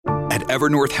At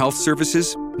Evernorth Health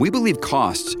Services, we believe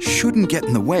costs shouldn't get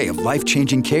in the way of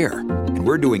life-changing care, and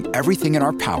we're doing everything in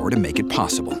our power to make it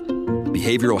possible.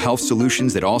 Behavioral health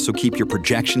solutions that also keep your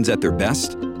projections at their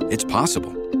best? It's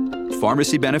possible.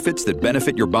 Pharmacy benefits that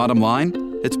benefit your bottom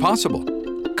line? It's possible.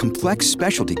 Complex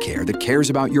specialty care that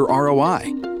cares about your ROI?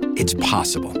 It's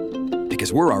possible.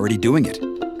 Because we're already doing it.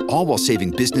 All while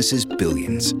saving businesses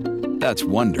billions. That's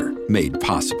Wonder made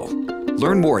possible.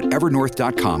 Learn more at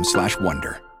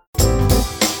evernorth.com/wonder.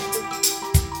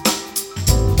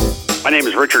 My name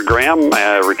is Richard Graham.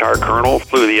 I'm a retired colonel,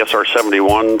 flew the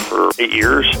SR-71 for 8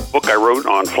 years. The book I wrote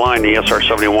on flying the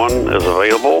SR-71 is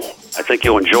available. I think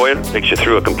you'll enjoy it. Takes you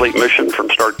through a complete mission from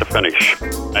start to finish.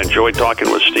 I enjoyed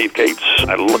talking with Steve Cates.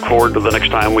 I look forward to the next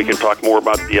time we can talk more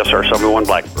about the SR-71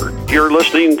 Blackbird. You're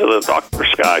listening to the Dr.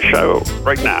 Sky Show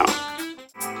right now.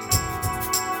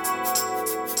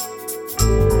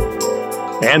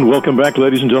 And welcome back,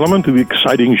 ladies and gentlemen, to the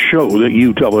exciting show that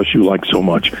you tell us you like so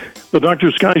much. The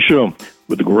Dr. Sky Show,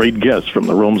 with great guests from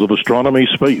the realms of astronomy,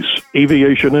 space,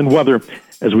 aviation, and weather,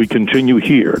 as we continue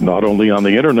here, not only on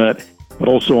the Internet, but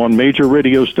also on major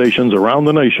radio stations around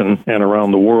the nation and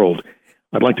around the world.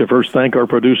 I'd like to first thank our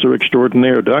producer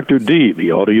extraordinaire, Dr. D,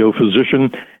 the audio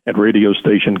physician at radio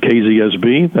station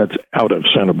KZSB, that's out of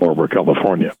Santa Barbara,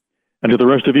 California. And to the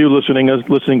rest of you listening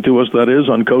to us, that is,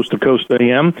 on Coast to Coast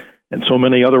AM and so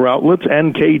many other outlets,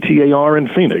 and KTAR in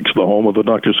Phoenix, the home of the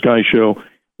Dr. Sky Show,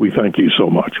 we thank you so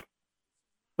much.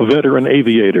 A veteran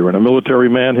aviator and a military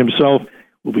man himself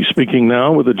will be speaking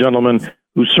now with a gentleman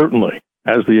who certainly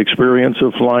has the experience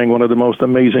of flying one of the most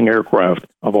amazing aircraft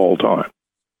of all time,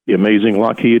 the amazing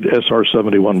Lockheed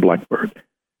SR-71 Blackbird.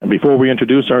 And before we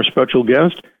introduce our special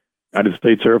guest, United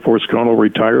States Air Force Colonel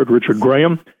retired Richard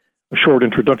Graham, a short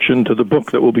introduction to the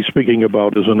book that we'll be speaking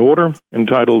about is in order,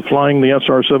 entitled Flying the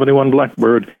SR-71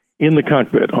 Blackbird in the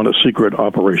Cockpit on a Secret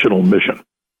Operational Mission.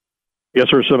 The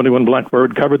SR-71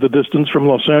 Blackbird covered the distance from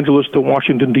Los Angeles to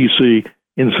Washington, D.C.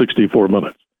 in 64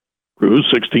 minutes, cruised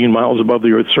 16 miles above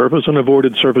the Earth's surface, and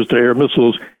avoided surface-to-air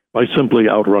missiles by simply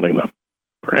outrunning them.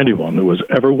 For anyone who has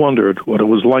ever wondered what it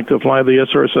was like to fly the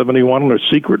SR-71 on a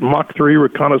secret Mach 3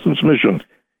 reconnaissance mission,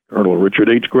 Colonel Richard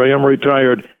H. Graham,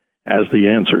 retired, has the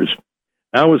answers.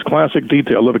 Now his classic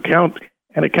detail of account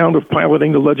of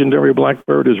piloting the legendary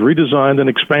Blackbird is redesigned and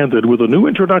expanded with a new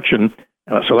introduction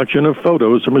and a selection of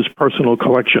photos from his personal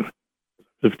collection.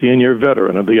 15-year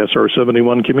veteran of the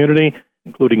SR-71 community,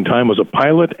 including time as a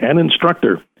pilot and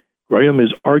instructor, Graham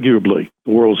is arguably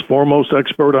the world's foremost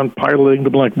expert on piloting the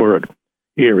Blackbird.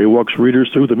 Here he walks readers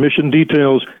through the mission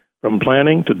details from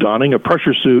planning to donning a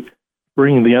pressure suit,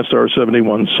 bringing the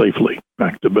SR-71 safely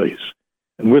back to base.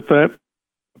 And with that,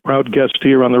 a proud guest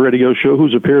here on the radio show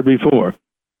who's appeared before.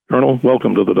 Colonel,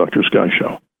 welcome to the Dr. Sky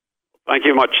Show. Thank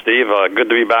you much, Steve. Good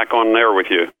to be back on there with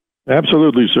you.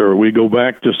 Absolutely, sir. We go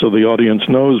back, just so the audience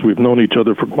knows, we've known each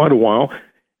other for quite a while.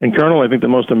 And Colonel, I think the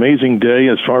most amazing day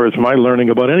as far as my learning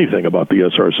about anything about the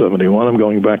SR-71, I'm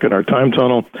going back in our time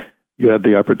tunnel. You had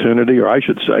the opportunity, or I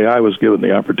should say I was given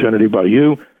the opportunity by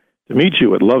you to meet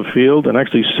you at Love Field and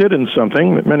actually sit in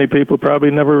something that many people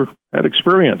probably never had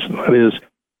experienced, and that is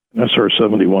an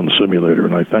SR-71 simulator,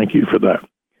 and I thank you for that.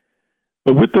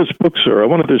 But with this book, sir, I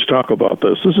want to just talk about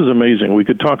this. This is amazing. We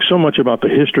could talk so much about the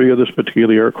history of this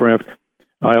particular aircraft.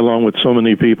 I, along with so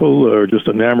many people, are just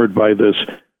enamored by this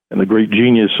and the great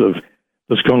genius of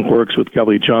the Skunk Works with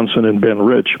Kelly Johnson and Ben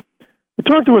Rich. But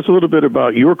talk to us a little bit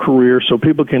about your career so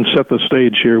people can set the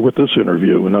stage here with this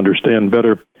interview and understand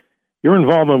better. Your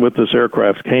involvement with this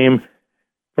aircraft came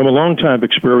from a long-time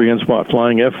experience,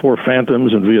 flying F-4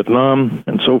 Phantoms in Vietnam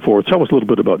and so forth. Tell us a little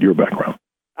bit about your background.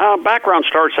 Background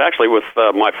starts actually with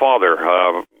my father.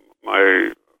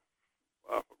 My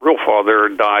real father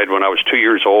died when I was 2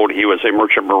 years old. He was a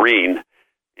merchant marine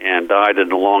and died in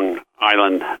the Long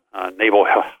Island Naval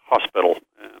Hospital.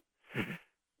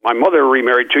 My mother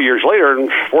remarried 2 years later,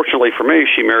 and fortunately for me,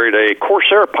 she married a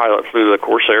Corsair pilot, flew the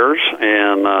Corsairs,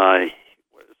 and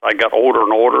I got older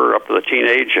and older, up to the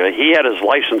teenage. He had his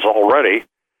license already,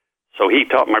 so he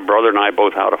taught my brother and I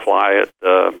both how to fly it.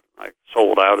 I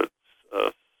sold out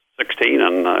at 16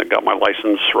 and got my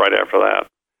license right after that.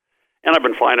 And I've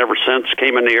been flying ever since.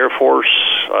 Came in the Air Force.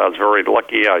 I was very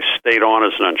lucky. I stayed on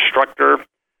as an instructor,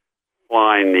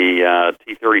 flying the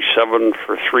T-37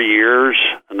 for 3 years,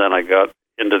 and then I got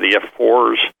into the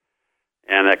F-4s,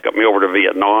 and that got me over to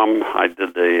Vietnam. I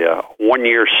did a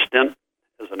 1-year stint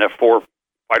as an F-4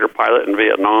 fighter pilot in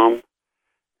Vietnam,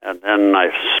 and then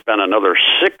I spent another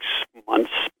 6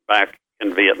 months back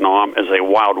in Vietnam as a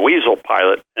Wild Weasel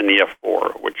pilot in the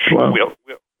F-4, which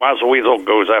Wild Weasel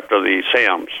goes after the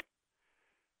SAMs.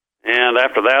 And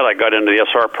after that, I got into the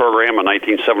SR program in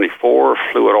 1974,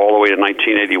 flew it all the way to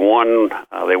 1981.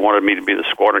 They wanted me to be the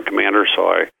squadron commander, so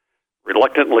I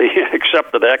reluctantly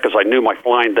accepted that because I knew my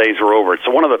flying days were over. It's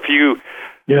one of the few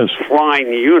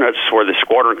flying units where the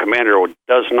squadron commander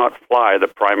does not fly the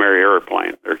primary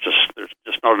airplane. There's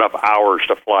just not enough hours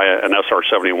to fly an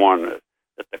SR-71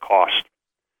 at the cost.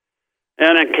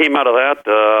 And then came out of that,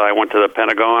 I went to the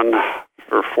Pentagon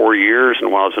for 4 years,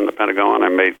 and while I was in the Pentagon, I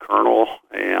made colonel,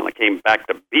 and I came back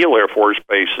to Beale Air Force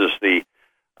Base as the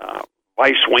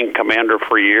vice wing commander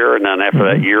for a year, and then after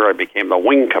that year, I became the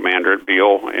wing commander at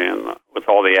Beale, and with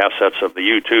all the assets of the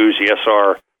U-2s, the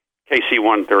SR,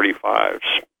 KC-135s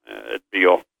at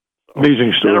Beale.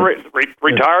 Amazing story. Then I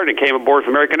retired and came aboard with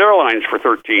American Airlines for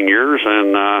 13 years,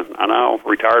 and I now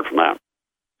retired from that.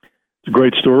 It's a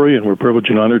great story, and we're privileged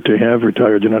and honored to have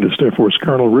retired United States Air Force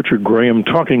Colonel Richard Graham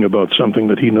talking about something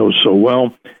that he knows so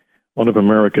well, one of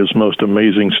America's most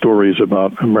amazing stories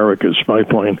about America's spy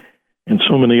plane, and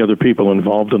so many other people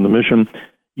involved in the mission.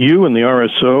 You and the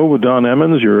RSO, Don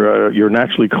Emmons, you're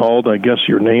naturally called, I guess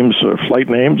your names, flight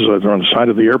names, are on the side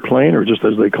of the airplane, or just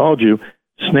as they called you,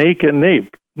 Snake and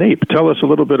Nape. Nape, tell us a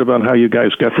little bit about how you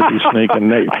guys got to be Snake and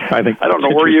Nape. I don't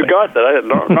know where you got that.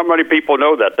 Not many people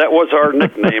know that. That was our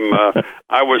nickname.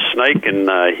 I was Snake and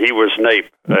he was Nape.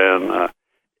 And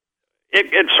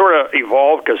it sort of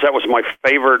evolved because that was my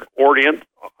favorite ordnance.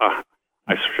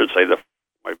 I should say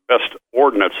my best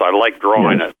ordnance. I like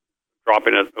dropping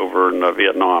it over in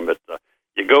Vietnam. But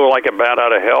you go like a bat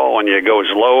out of hell, and you go as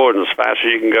low and as fast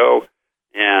as you can go,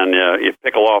 and you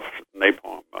pickle off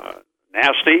napalm.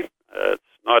 Nasty.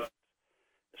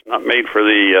 It's not made for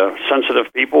the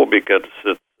sensitive people because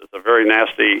it's a very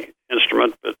nasty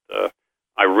instrument, but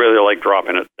I really like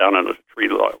dropping it down in a tree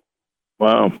level.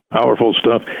 Wow, powerful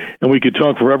stuff. And we could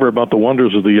talk forever about the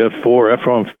wonders of the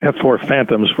F-4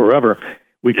 Phantoms forever.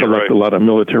 We collect a lot of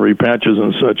military patches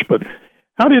and such, but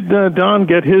how did Don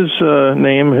get his flying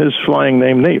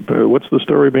name, Nape? What's the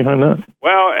story behind that?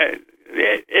 Well,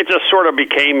 it just sort of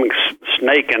became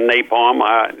Snake and Napalm.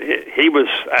 He was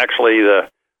actually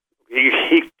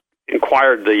he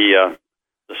inquired the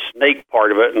snake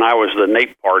part of it, and I was the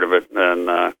nape part of it.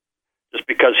 And just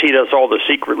because he does all the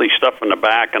secretly stuff in the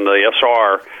back and the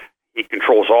SR, he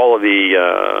controls all of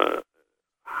the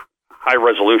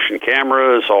high-resolution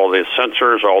cameras, all the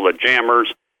sensors, all the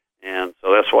jammers, and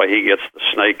so that's why he gets the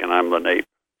snake and I'm the nape.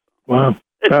 Wow,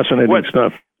 fascinating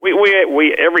stuff.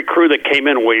 We every crew that came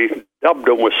in, we dubbed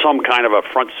them with some kind of a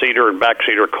front seater and back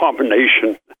seater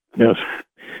combination. Yes.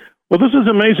 Well, this is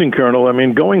amazing, Colonel. I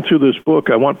mean, going through this book,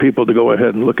 I want people to go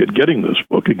ahead and look at getting this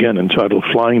book, again, entitled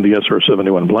Flying the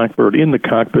SR-71 Blackbird in the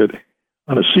Cockpit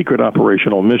on a Secret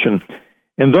Operational Mission.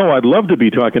 And though I'd love to be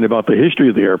talking about the history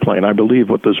of the airplane, I believe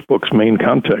what this book's main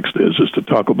context is to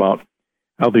talk about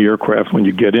how the aircraft, when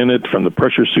you get in it, from the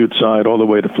pressure suit side all the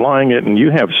way to flying it, and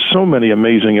you have so many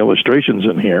amazing illustrations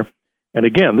in here. And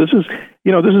again, this is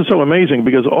so amazing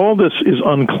because all this is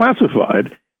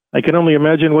unclassified. I can only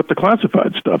imagine what the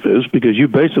classified stuff is because you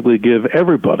basically give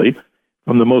everybody,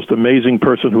 from the most amazing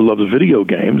person who loves video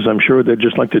games, I'm sure they'd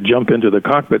just like to jump into the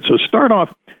cockpit. So start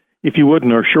off, if you would,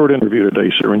 in our short interview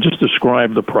today, sir, and just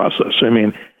describe the process. I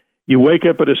mean, you wake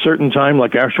up at a certain time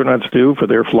like astronauts do for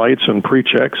their flights and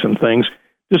pre-checks and things.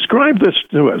 Describe this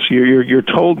to us. You're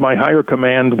told by higher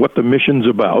command what the mission's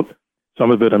about.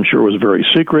 Some of it, I'm sure, was very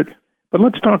secret. But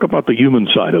let's talk about the human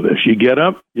side of this. You get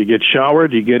up, you get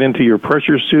showered, you get into your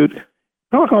pressure suit.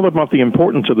 Talk all about the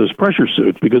importance of this pressure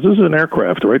suit, because this is an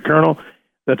aircraft, right, Colonel,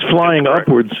 that's flying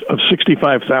upwards of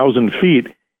 65,000 feet.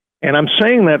 And I'm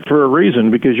saying that for a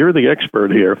reason, because you're the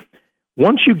expert here.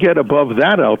 Once you get above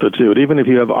that altitude, even if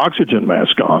you have oxygen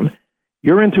mask on,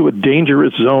 you're into a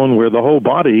dangerous zone where the whole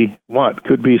body,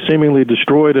 could be seemingly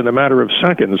destroyed in a matter of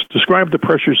seconds. Describe the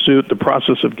pressure suit, the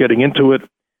process of getting into it,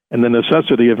 and the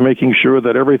necessity of making sure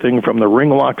that everything from the ring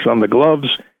locks on the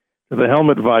gloves to the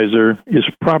helmet visor is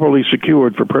properly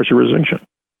secured for pressurization.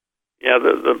 Yeah,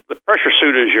 the pressure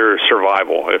suit is your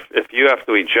survival. If you have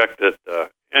to eject at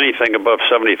anything above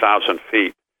 70,000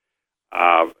 feet,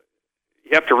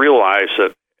 you have to realize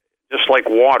that just like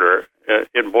water,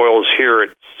 it boils here at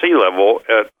sea level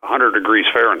at 100 degrees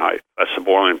Fahrenheit. That's the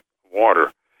boiling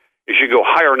water. As you go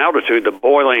higher in altitude, the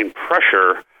boiling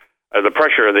pressure, the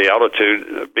pressure of the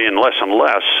altitude being less and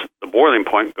less, the boiling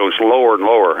point goes lower and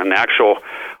lower. And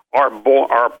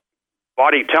our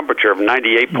body temperature of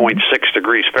 98.6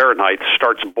 degrees Fahrenheit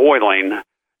starts boiling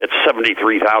at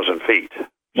 73,000 feet.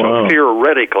 So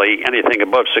theoretically, anything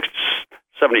above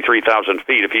 73,000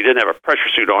 feet, if you didn't have a pressure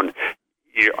suit on,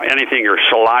 anything, your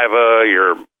saliva,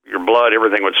 your blood,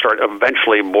 everything would start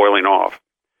eventually boiling off.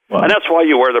 Wow. And that's why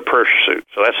you wear the pressure suit.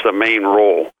 So that's the main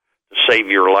role, to save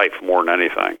your life more than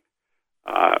anything.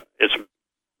 It's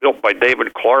built by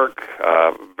David Clark,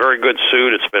 very good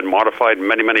suit. It's been modified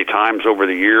many, many times over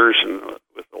the years, and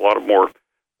with a lot of more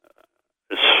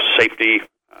safety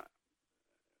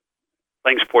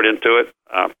things put into it.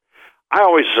 I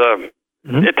always,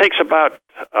 it takes about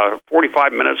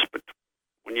 45 minutes, but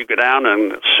when you go down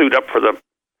and suit up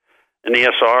in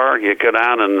the SR, you go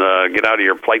down and get out of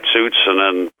your flight suits and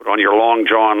then put on your long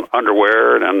john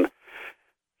underwear and then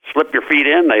slip your feet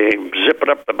in. They zip it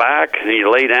up the back, and you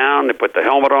lay down. They put the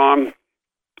helmet on,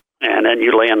 and then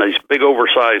you lay in these big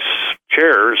oversized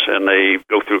chairs, and they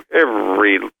go through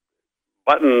every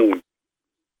button,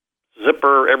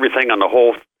 zipper, everything on the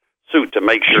whole suit to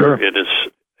make sure it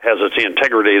has its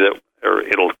integrity, or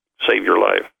it'll save your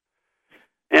life.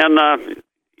 And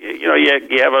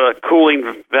you have a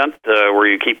cooling vent where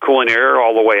you keep cooling air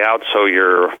all the way out, so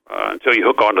you're until you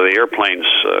hook onto the airplane's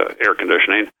air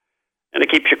conditioning. And it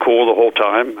keeps you cool the whole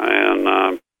time.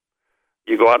 And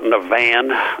you go out in a van.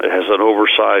 It has an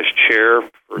oversized chair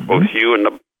for both you and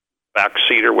the back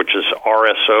seater, which is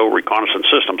RSO, Reconnaissance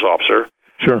Systems Officer.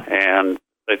 Sure. And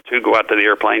the two go out to the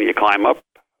airplane. You climb up,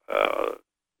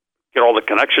 get all the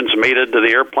connections mated to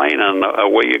the airplane, and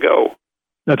away you go.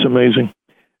 That's amazing.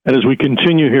 And as we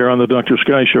continue here on the Dr.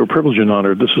 Sky Show, privileged and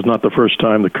honored, this is not the first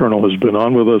time the Colonel has been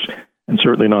on with us, and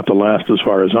certainly not the last as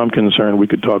far as I'm concerned. We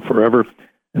could talk forever.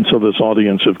 And so this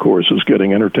audience, of course, is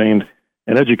getting entertained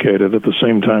and educated at the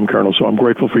same time, Colonel. So I'm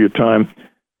grateful for your time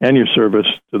and your service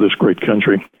to this great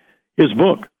country. His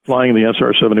book, Flying the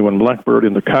SR-71 Blackbird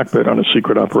in the Cockpit on a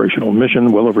Secret Operational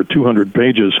Mission, well over 200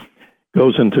 pages,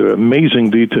 goes into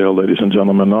amazing detail, ladies and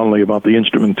gentlemen, not only about the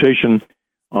instrumentation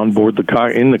on board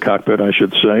in the cockpit, I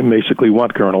should say. Basically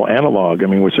what, Colonel? Analog. I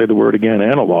mean, we say the word again,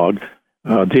 analog.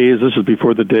 This is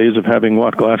before the days of having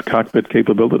what? Glass cockpit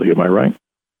capability, am I right?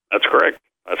 That's correct.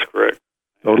 That's correct.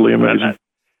 Totally amazing.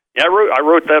 Yeah, I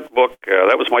wrote that book.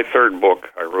 That was my third book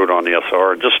I wrote on the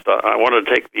SR. I wanted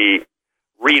to take the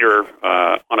reader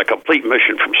on a complete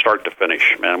mission from start to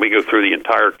finish. Man, we go through the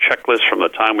entire checklist from the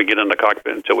time we get in the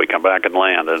cockpit until we come back and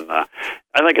land. And I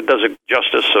think it does a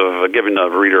justice of giving the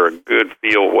reader a good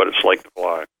feel of what it's like to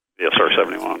fly the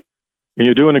SR-71. And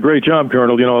you're doing a great job,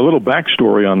 Colonel. You know, a little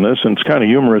backstory on this, and it's kind of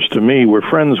humorous to me. We're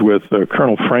friends with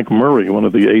Colonel Frank Murray, one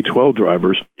of the A-12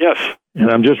 drivers. Yes. And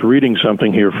I'm just reading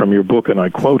something here from your book, and I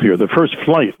quote here, "The first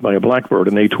flight by a Blackbird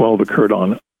in A-12 occurred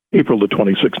on April the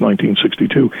 26th,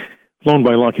 1962, flown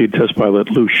by Lockheed test pilot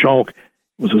Lou Schalk.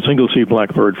 It was a single-seat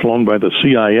Blackbird flown by the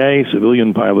CIA,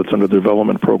 civilian pilots under the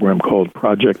development program called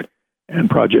Project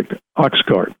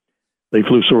Oxcart. They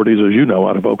flew sorties, as you know,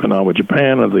 out of Okinawa,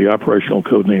 Japan, under the operational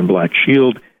code name Black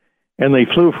Shield, and they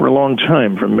flew for a long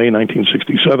time, from May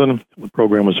 1967. The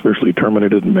program was officially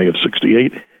terminated in May of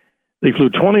 68. They flew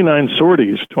 29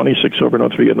 sorties, 26 over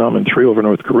North Vietnam and 3 over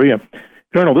North Korea.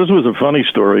 Colonel, this was a funny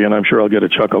story, and I'm sure I'll get a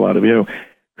chuckle out of you.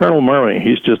 Colonel Murray,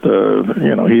 he's just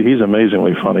he's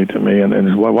amazingly funny to me,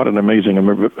 and what an amazing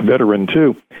veteran,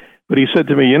 too. But he said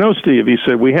to me, Steve, he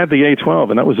said, we had the A-12,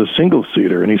 and that was a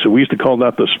single-seater. And he said, we used to call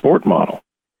that the sport model.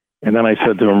 And then I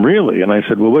said to him, really? And I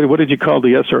said, well, what did you call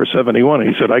the SR-71? And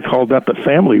he said, I called that the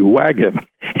family wagon.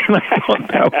 And I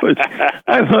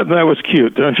thought that was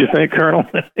cute, don't you think, Colonel?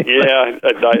 Yeah,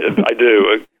 I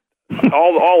do.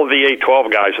 All of the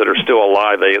A-12 guys that are still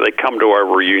alive, they come to our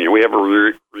reunion. We have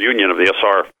a reunion of the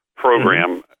SR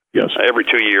program every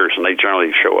 2 years, and they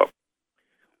generally show up.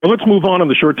 Well, let's move on in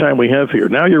the short time we have here.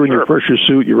 Now you're in your pressure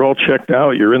suit. You're all checked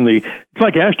out. You're in it's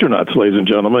like astronauts, ladies and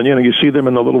gentlemen. You see them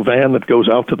in the little van that goes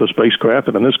out to the spacecraft,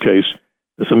 and in this case,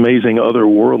 this amazing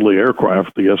otherworldly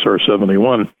aircraft, the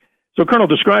SR-71. So, Colonel,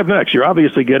 describe next. You're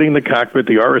obviously getting the cockpit,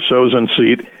 the RSO's in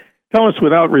seat. Tell us,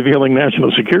 without revealing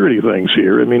national security things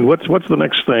here, I mean, what's the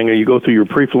next thing? You go through your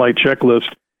pre-flight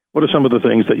checklist. What are some of the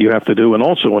things that you have to do, and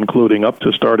also including up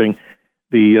to starting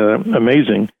the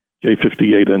amazing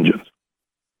J-58 engines?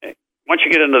 Once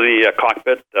you get into the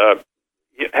cockpit,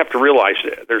 you have to realize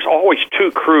there's always two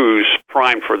crews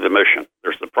primed for the mission.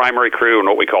 There's the primary crew and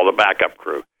what we call the backup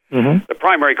crew. Mm-hmm. The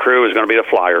primary crew is going to be the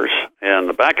flyers, and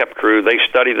the backup crew, they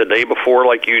study the day before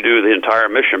like you do the entire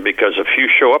mission, because if you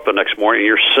show up the next morning,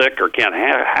 you're sick or can't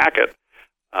hack it,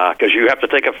 because you have to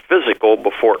take a physical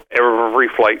before every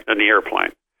flight in the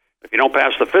airplane. If you don't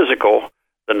pass the physical,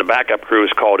 then the backup crew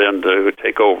is called in to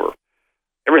take over.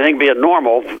 Everything being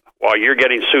normal, while you're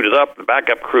getting suited up, the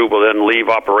backup crew will then leave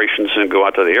operations and go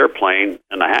out to the airplane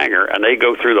in the hangar, and they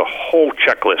go through the whole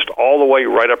checklist, all the way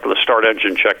right up to the start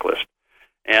engine checklist.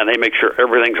 And they make sure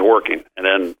everything's working. And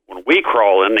then when we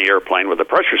crawl in the airplane with the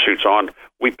pressure suits on,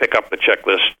 we pick up the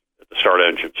checklist at the start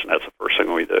engines, and that's the first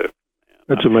thing we do.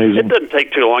 That's amazing. It didn't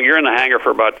take too long. You're in the hangar for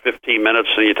about 15 minutes,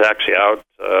 and you taxi out.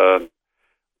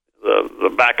 The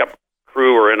backup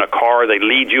crew are in a car. They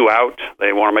lead you out.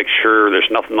 They want to make sure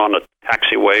there's nothing on the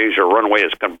taxiways or runway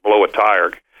that's going to blow a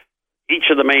tire. Each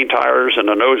of the main tires and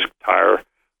the nose tire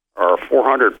are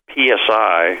 400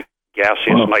 psi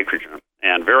gaseous nitrogen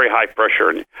and very high pressure.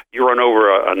 And you run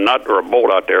over a nut or a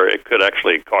bolt out there, it could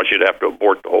actually cause you to have to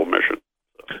abort the whole mission.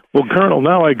 Well, Colonel,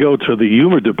 now I go to the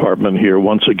humor department here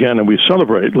once again, and we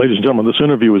celebrate. Ladies and gentlemen, this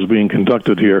interview is being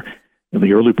conducted here in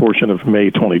the early portion of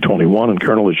May 2021. And,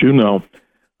 Colonel, as you know,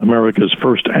 America's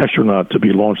first astronaut to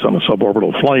be launched on a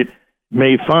suborbital flight,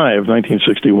 May 5,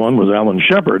 1961, was Alan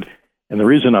Shepard. And the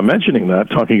reason I'm mentioning that,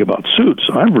 talking about suits,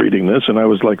 I'm reading this, and I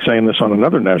was like saying this on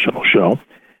another national show,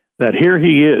 that here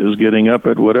he is getting up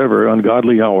at whatever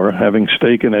ungodly hour, having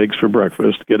steak and eggs for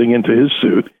breakfast, getting into his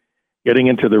suit, getting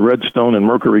into the Redstone and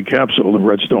Mercury capsule, the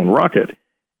Redstone rocket.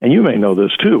 And you may know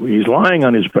this, too. He's lying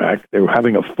on his back. They were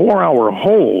having a 4-hour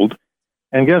hold.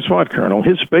 And guess what, Colonel?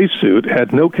 His spacesuit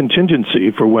had no contingency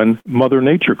for when Mother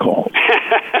Nature called.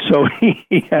 So he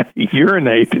had to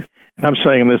urinate, and I'm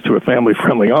saying this to a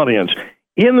family-friendly audience,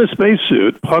 in the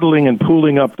spacesuit, puddling and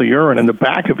pooling up the urine in the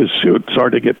back of his suit.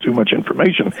 Sorry to get too much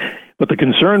information. But the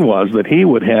concern was that he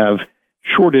would have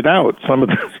shorted out some of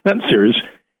the sensors.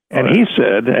 And he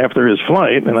said after his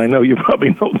flight, and I know you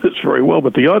probably know this very well,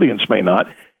 but the audience may not,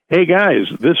 hey, guys,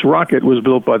 this rocket was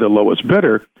built by the lowest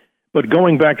bidder. But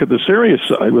going back to the serious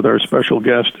side with our special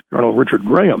guest, Colonel Richard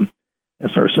Graham,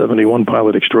 SR-71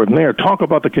 pilot extraordinaire, talk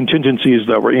about the contingencies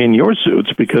that were in your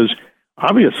suits, because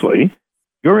obviously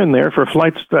you're in there for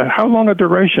flights that how long a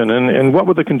duration, and what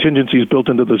were the contingencies built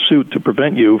into the suit to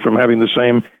prevent you from having the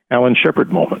same Alan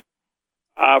Shepard moment?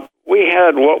 We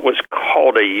had what was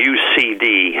called a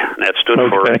UCD, and that stood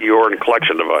for Urine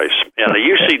Collection Device. And a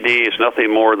UCD is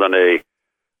nothing more than a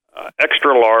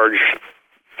extra large,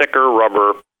 thicker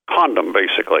rubber condom,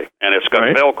 basically. And it's got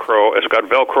Velcro. It's got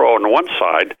Velcro on one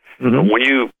side. Mm-hmm. When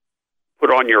you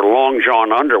put on your long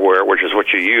john underwear, which is what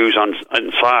you use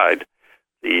inside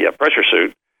the pressure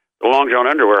suit, the long john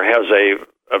underwear has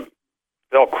a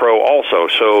Velcro also.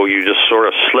 So you just sort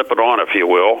of slip it on, if you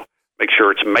will. Make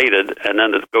sure it's mated, and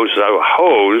then it goes to a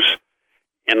hose,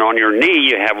 and on your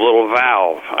knee you have a little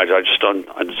valve. I just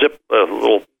unzip a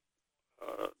little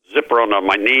zipper on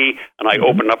my knee, and I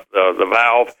open up the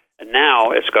valve, and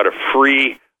now it's got a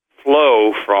free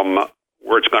flow from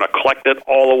where it's going to collect it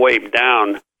all the way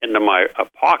down into my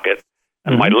pocket,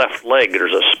 and my left leg,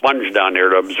 there's a sponge down there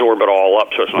to absorb it all up,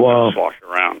 so it's not going to slosh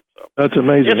around. So that's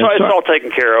amazing. It's all taken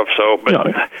care of, so, but...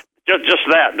 No. Just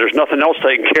that. There's nothing else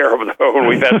taken care of, though, and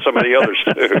we've had so many others,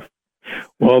 too.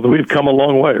 Well, we've come a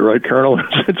long way, right, Colonel,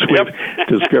 since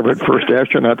we've discovered first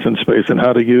astronauts in space and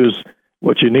how to use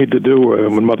what you need to do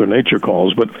when Mother Nature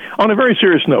calls. But on a very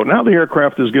serious note, now the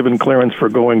aircraft is given clearance for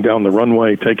going down the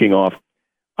runway, taking off.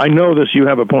 I know this, you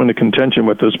have a point of contention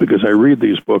with this because I read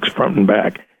these books front and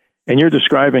back, and you're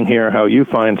describing here how you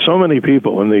find so many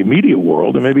people in the media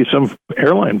world, and maybe some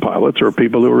airline pilots or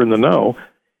people who are in the know.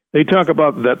 They talk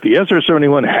about that the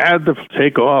SR-71 had to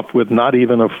take off with not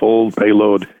even a full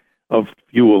payload of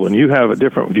fuel, and you have a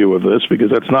different view of this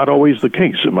because that's not always the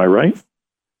case. Am I right?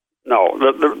 No.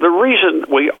 The reason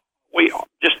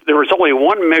there was only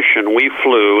one mission we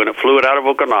flew, and it flew it out of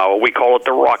Okinawa. We call it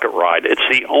the rocket ride. It's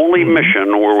the only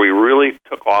mission where we really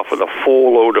took off with a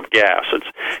full load of gas.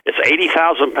 It's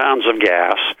 80,000 pounds of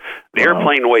gas. The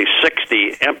airplane weighs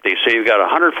 60 empty, so you've got a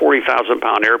 140,000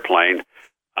 pound airplane.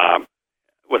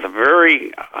 With a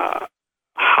very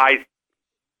high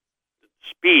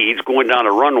speeds going down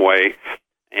a runway,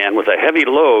 and with a heavy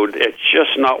load, it's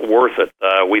just not worth it.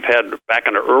 We've had, back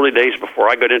in the early days before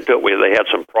I got into it, they had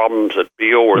some problems at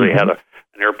Beale where they had an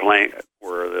airplane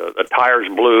where the tires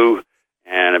blew,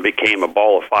 and it became a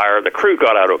ball of fire. The crew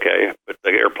got out okay, but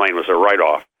the airplane was a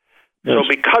write-off. Yes. So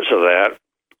because of that,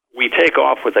 we take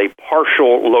off with a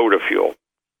partial load of fuel,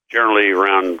 generally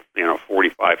around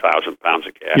 45,000 pounds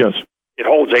of gas. Yes. It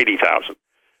holds 80,000.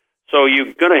 So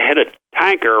you're going to hit a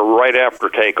tanker right after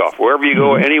takeoff. Wherever you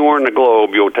go, anywhere in the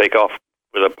globe, you'll take off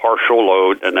with a partial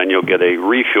load, and then you'll get a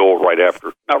refuel right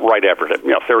after, not right after,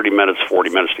 30 minutes, 40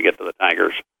 minutes to get to the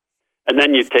tankers. And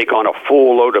then you take on a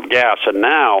full load of gas, and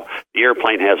now the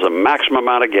airplane has a maximum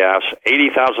amount of gas,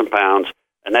 80,000 pounds,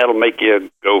 and that'll make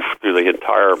you go through the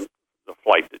entire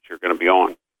flight that you're going to be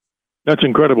on. That's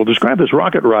incredible. Describe this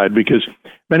rocket ride, because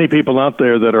many people out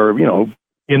there that are,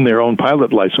 in their own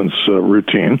pilot license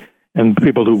routine, and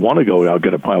people who want to go out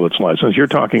get a pilot's license. You're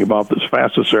talking about this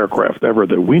fastest aircraft ever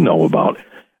that we know about.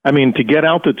 I mean, to get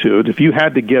altitude, if you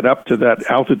had to get up to that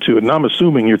altitude, and I'm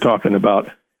assuming you're talking about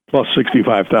plus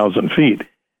 65,000 feet,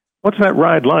 What's that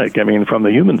ride like? I mean, from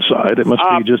the human side, it must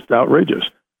be just outrageous.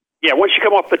 Yeah, once you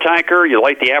come off the tanker, you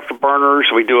light the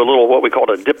afterburners. We do a little what we call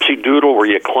a dipsy doodle, where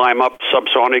you climb up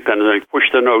subsonic and then you push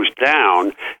the nose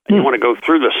down. And you want to go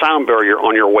through the sound barrier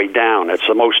on your way down. It's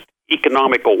the most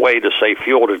economical way to save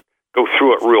fuel, to go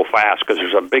through it real fast, because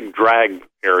there's a big drag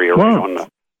area right on the.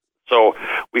 So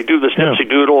we do this dipsy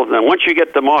doodle, and then once you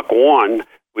get to Mach 1,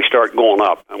 we start going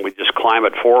up, and we just climb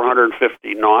at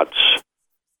 450 knots.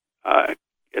 I'm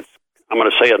going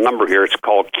to say a number here. It's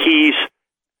called Keys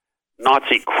knots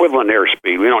equivalent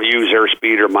airspeed. We don't use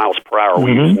airspeed or miles per hour.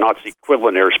 We use knots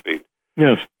equivalent airspeed.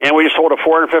 Yes. And we just hold a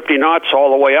 450 knots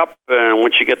all the way up, and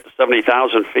once you get to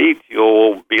 70,000 feet,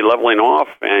 you'll be leveling off,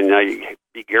 and you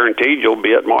be guaranteed you'll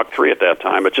be at Mach 3 at that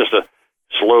time. It's just a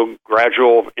slow,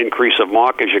 gradual increase of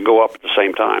Mach as you go up at the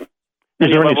same time.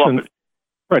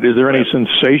 Is there any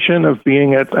sensation of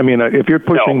being at, I mean, if you're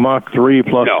pushing Mach 3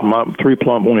 plus Mach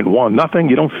 3.1, nothing?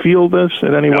 You don't feel this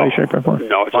in any way, shape, or form?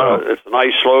 No, it's a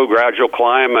nice, slow, gradual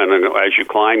climb, and as you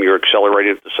climb, you're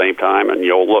accelerating at the same time, and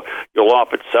you'll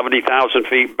off at 70,000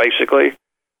 feet, basically.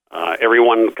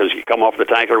 Everyone, because you come off the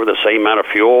tanker with the same amount of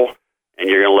fuel, and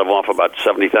you're going to level off about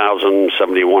 70,000,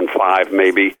 71.5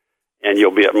 maybe, and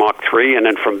you'll be at Mach 3, and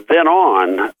then from then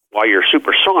on, while you're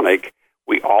supersonic,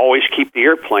 we always keep the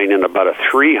airplane in about a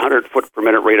 300 foot per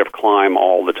minute rate of climb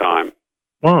all the time.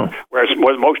 Wow. Whereas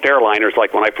most airliners,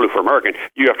 like when I flew for American,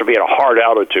 you have to be at a hard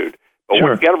altitude. But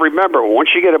you've got to remember, once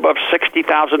you get above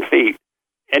 60,000 feet,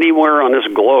 anywhere on this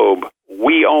globe,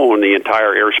 we own the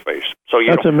entire airspace. So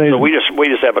That's amazing. So we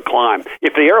just have a climb.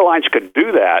 If the airlines could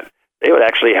do that, they would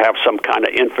actually have some kind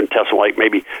of infinitesimal, like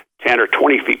maybe 10 or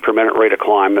 20 feet per minute rate of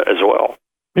climb as well.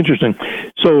 Interesting.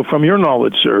 So from your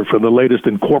knowledge, sir, for the latest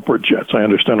in corporate jets, I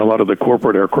understand a lot of the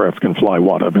corporate aircraft can fly,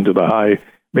 up into the high,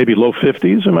 maybe low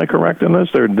 50s, am I correct in this?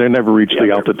 They never reach the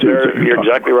altitude. You're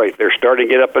exactly right. They're starting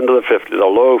to get up into the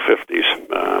low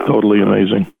 50s. Totally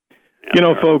amazing.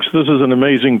 Folks, this is an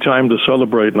amazing time to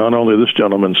celebrate not only this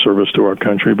gentleman's service to our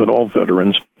country, but all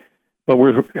veterans. But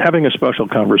we're having a special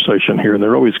conversation here, and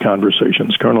there are always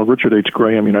conversations. Colonel Richard H.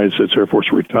 Graham, United States Air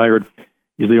Force retired.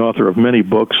 He's the author of many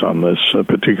books on this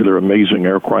particular amazing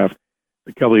aircraft,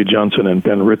 the Kelly Johnson and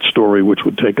Ben Ritz story, which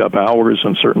would take up hours,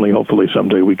 and certainly, hopefully,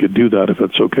 someday we could do that if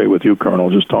it's okay with you,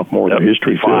 Colonel. Just talk more of the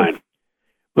history. Fine.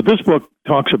 But this book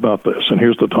talks about this, and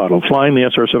here's the title, Flying the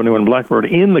SR-71 Blackbird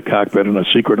in the Cockpit in a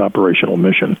Secret Operational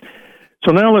Mission.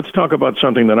 So now let's talk about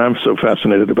something that I'm so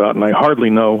fascinated about, and I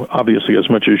hardly know, obviously, as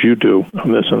much as you do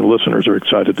on this, and the listeners are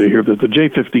excited to hear, that the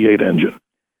J-58 engine.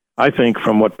 I think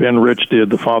from what Ben Rich did,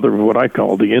 the father of what I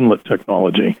call the inlet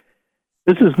technology,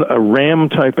 this is a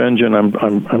RAM-type engine.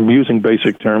 I'm using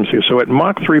basic terms here. So at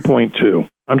Mach 3.2,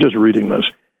 I'm just reading this,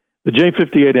 the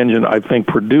J-58 engine, I think,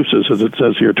 produces, as it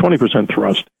says here, 20%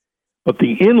 thrust, but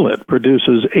the inlet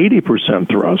produces 80%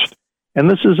 thrust, and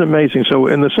this is amazing. So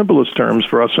in the simplest terms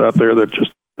for us out there that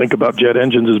just think about jet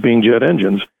engines as being jet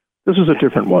engines, this is a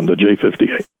different one, the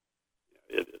J-58.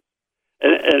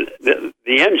 And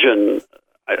the engine...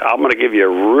 I'm going to give you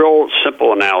a real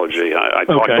simple analogy. I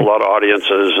talk to a lot of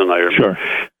audiences, and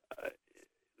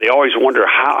they always wonder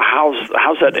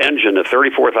how's that engine at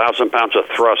 34,000 pounds of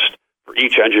thrust for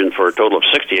each engine for a total of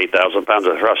 68,000 pounds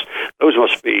of thrust. Those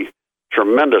must be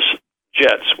tremendous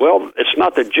jets. Well, it's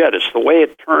not the jet. It's the way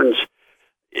it turns.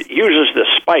 It uses the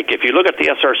spike. If you look at the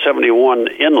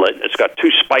SR-71 inlet, it's got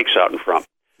two spikes out in front.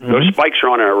 Mm-hmm. Those spikes are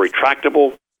on a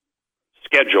retractable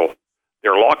schedule.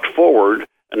 They're locked forward,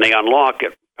 and they unlock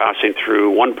it passing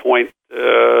through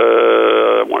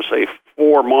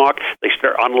 4 Mach. They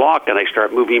start unlock, and they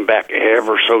start moving back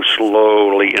ever so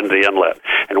slowly into the inlet.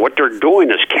 And what they're doing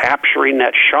is capturing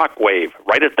that shock wave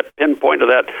right at the pinpoint of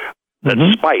that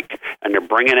spike, and they're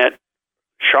bringing that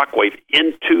shock wave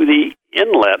into the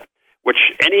inlet, which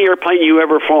any airplane you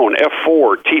ever flown,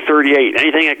 F-4, T-38,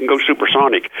 anything that can go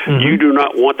supersonic, you do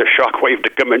not want the shock wave to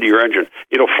come into your engine.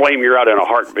 It'll flame you out in a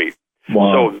heartbeat.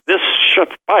 Wow. So this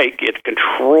spike, it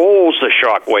controls the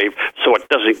shock wave so it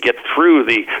doesn't get through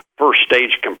the first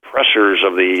stage compressors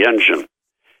of the engine.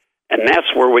 And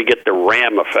that's where we get the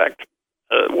ram effect.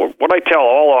 What I tell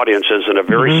all audiences in a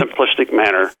very simplistic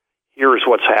manner, here is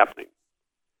what's happening.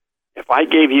 If I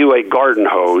gave you a garden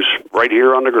hose right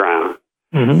here on the ground,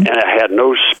 and it had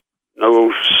no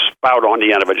spout on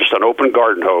the end of it, just an open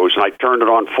garden hose, and I turned it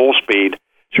on full speed,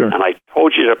 and I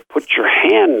told you to put your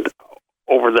hand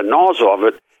over the nozzle of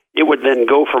it, it would then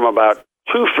go from about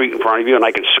 2 feet in front of you, and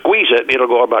I can squeeze it, and it'll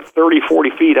go about 30, 40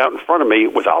 feet out in front of me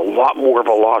with a lot more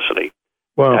velocity.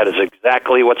 Wow. That is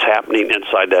exactly what's happening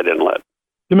inside that inlet.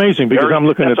 Amazing, because I'm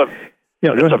looking at...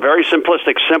 It's a very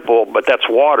simplistic, simple, but that's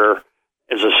water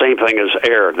is the same thing as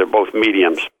air. They're both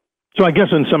mediums. So I guess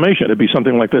in summation, it'd be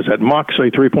something like this. At Mach,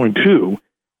 say, 3.2,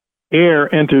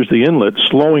 air enters the inlet,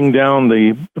 slowing down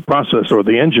the process or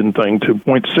the engine thing to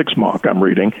 0.6 Mach, I'm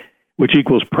reading, which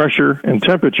equals pressure and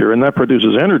temperature, and that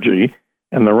produces energy,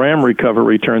 and the ram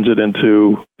recovery turns it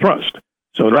into thrust.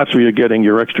 So that's where you're getting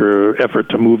your extra effort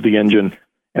to move the engine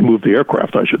and move the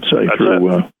aircraft, I should say,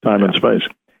 through time and space.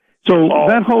 So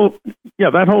that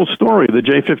whole story, the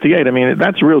J-58, I mean,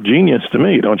 that's real genius to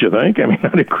me, don't you think? I mean, how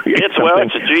to create it's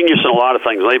a genius in a lot of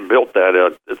things. They built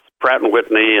that. It's Pratt &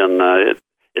 Whitney, and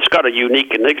it's got a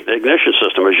unique ignition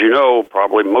system. As you know,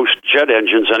 probably most jet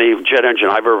engines, any jet engine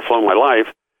I've ever flown in my life,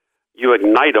 you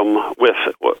ignite them with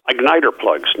igniter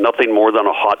plugs, nothing more than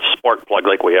a hot spark plug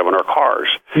like we have in our cars.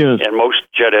 Yes. And most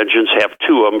jet engines have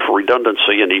two of them for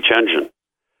redundancy in each engine.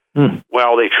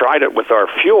 Well, they tried it with our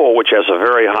fuel, which has a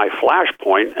very high flash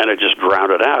point, and it just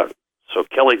drowned it out. So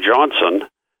Kelly Johnson,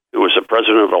 who was the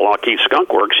president of the Lockheed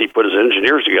Skunk Works, he put his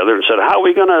engineers together and said, how are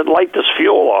we going to light this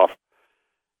fuel off?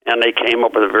 And they came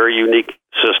up with a very unique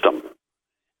system.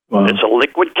 Wow. It's a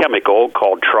liquid chemical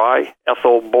called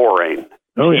triethylborane,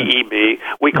 TEB.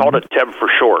 We called it TEB for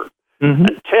short. And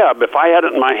TEB, if I had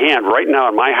it in my hand right now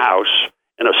in my house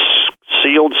in a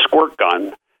sealed squirt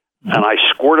gun, and I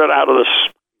squirt it out of this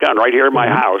gun right here in my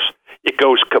house, it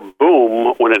goes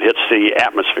kaboom when it hits the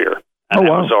atmosphere. And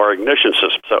that was our ignition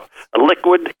system. So a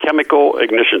liquid chemical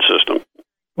ignition system.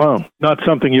 Wow. Not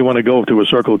something you want to go to a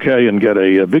Circle K and get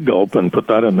a big gulp and put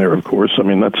that in there, of course. I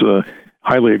mean, that's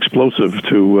highly explosive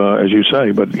to, as you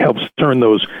say, but helps turn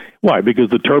those. Why?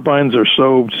 Because the turbines are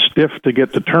so stiff to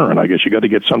get to turn. I guess you got to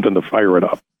get something to fire it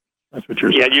up. That's what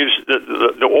you're saying. Yeah, use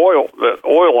the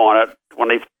oil on it. When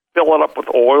they fill it up with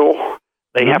oil,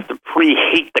 they have to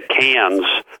preheat the cans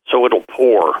so it'll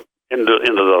pour into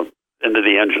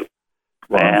the engine.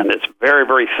 Wow. And it's very,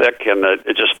 very thick, and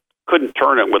it just couldn't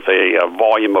turn it with a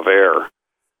volume of air.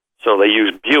 So they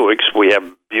use Buicks. We have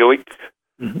Buick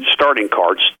starting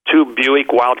carts, two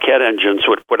Buick Wildcat engines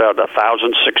would put out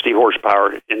 1,060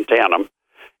 horsepower in tandem,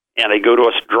 and they go to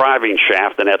a driving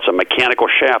shaft, and that's a mechanical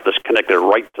shaft that's connected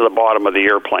right to the bottom of the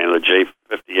airplane, the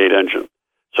J-58 engine.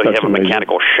 So you have a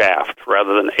mechanical shaft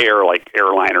rather than air like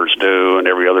airliners do and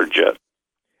every other jet.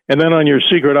 And then on your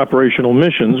secret operational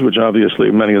missions, which obviously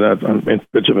many of that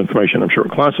bits of information I'm sure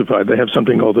are classified, they have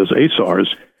something called as ASARs.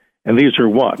 And these are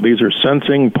what? These are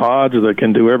sensing pods that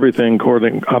can do everything,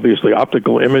 obviously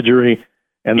optical imagery,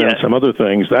 and then some other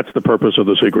things. That's the purpose of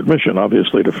the secret mission,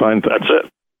 obviously, to find things. That's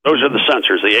it. Those are the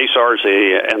sensors, the ASARs,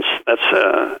 and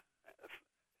that's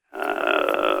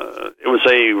it was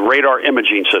a radar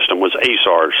imaging system, was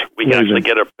ASARs. We can actually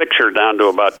get a picture down to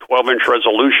about 12-inch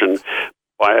resolution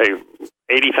by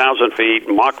 80,000 feet,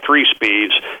 Mach 3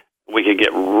 speeds. We could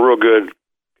get real good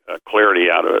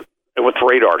clarity out of it with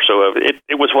radar. So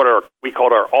it was what we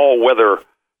called our all-weather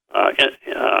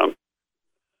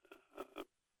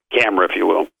camera, if you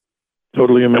will.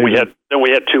 Totally amazing. Then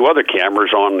we had two other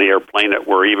cameras on the airplane that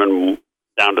were even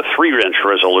down to 3-inch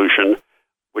resolution,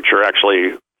 which are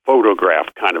actually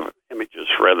photographed kind of images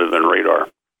rather than radar.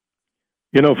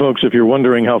 You know, folks, if you're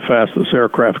wondering how fast this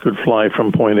aircraft could fly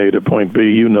from point A to point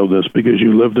B, you know this because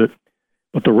you lived it.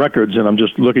 But the records, and I'm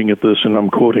just looking at this and I'm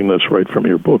quoting this right from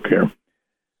your book here.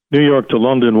 New York to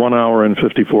London, 1 hour and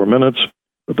 54 minutes.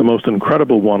 But the most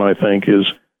incredible one, I think, is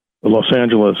the Los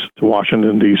Angeles to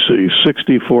Washington, D.C.,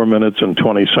 64 minutes and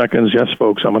 20 seconds. Yes,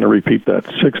 folks, I'm going to repeat that,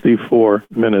 64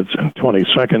 minutes and 20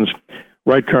 seconds.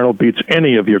 Right, Colonel, beats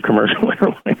any of your commercial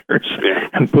airliners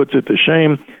and puts it to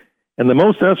shame. And the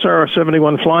most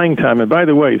SR-71 flying time, and by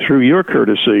the way, through your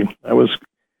courtesy, I was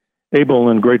able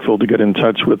and grateful to get in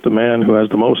touch with the man who has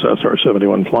the most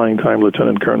SR-71 flying time,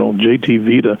 Lieutenant Colonel J.T.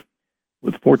 Vida,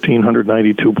 with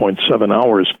 1,492.7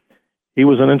 hours. He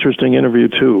was an interesting interview,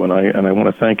 too, and I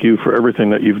want to thank you for everything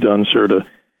that you've done, sir, to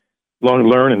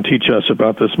learn and teach us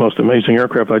about this most amazing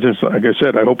aircraft. Like I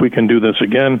said, I hope we can do this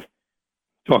again,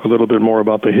 talk a little bit more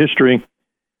about the history.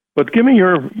 But give me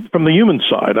from the human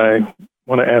side, I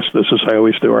want to ask this, as I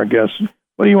always do our guests,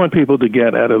 what do you want people to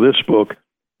get out of this book?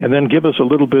 And then give us a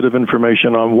little bit of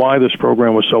information on why this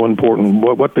program was so important,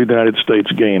 what the United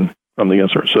States gained from the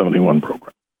SR-71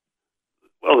 program.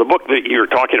 Well, the book that you're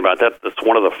talking about, that's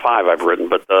one of the 5 I've written,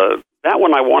 but that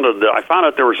one I found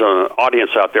out there was an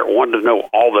audience out there who wanted to know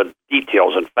all the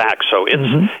details and facts, so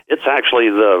it's actually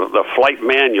the flight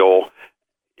manual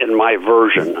in my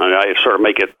version. And I sort of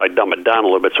I dumb it down a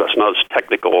little bit so it's not as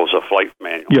technical as a flight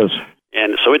manual. Yes.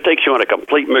 And so it takes you on a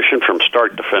complete mission from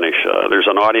start to finish. There's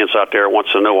an audience out there who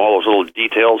wants to know all those little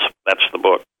details. That's the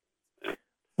book.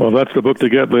 Well, that's the book to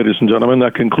get, ladies and gentlemen.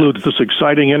 That concludes this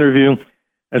exciting interview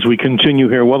as we continue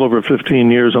here well over 15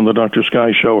 years on the Dr.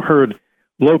 Sky Show, heard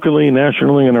locally,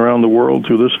 nationally, and around the world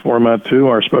through this format, too.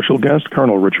 Our special guest,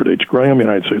 Colonel Richard H. Graham,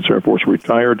 United States Air Force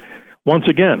retired. Once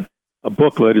again, a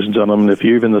book, ladies and gentlemen, if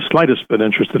you're even the slightest bit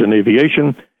interested in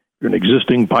aviation, you're an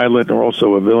existing pilot or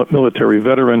also a military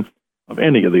veteran of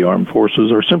any of the armed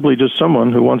forces, or simply just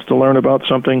someone who wants to learn about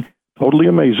something totally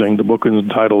amazing, the book is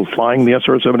entitled Flying the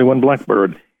SR-71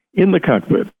 Blackbird in the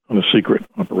Cockpit on a Secret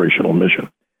Operational Mission.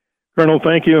 Colonel,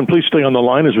 thank you, and please stay on the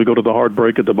line as we go to the hard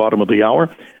break at the bottom of the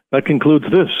hour. That concludes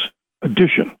this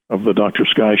edition of the Dr.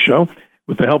 Sky Show.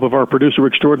 With the help of our producer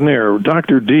extraordinaire,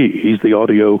 Dr. D. He's the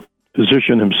audio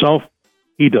physician himself.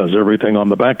 He does everything on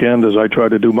the back end as I try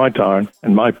to do my time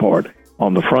and my part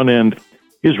on the front end.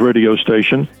 His radio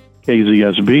station,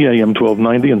 KZSB, AM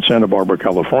 1290 in Santa Barbara,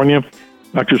 California.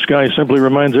 Dr. Sky simply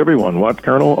reminds everyone, what,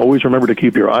 Colonel? Always remember to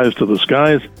keep your eyes to the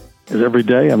skies, as every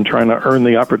day I'm trying to earn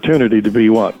the opportunity to be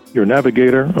what? Your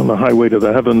navigator on the highway to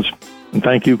the heavens. And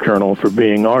thank you, Colonel, for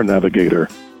being our navigator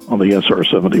on the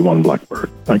SR-71 Blackbird.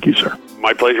 Thank you, sir.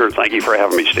 My pleasure. Thank you for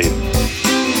having me, Steve.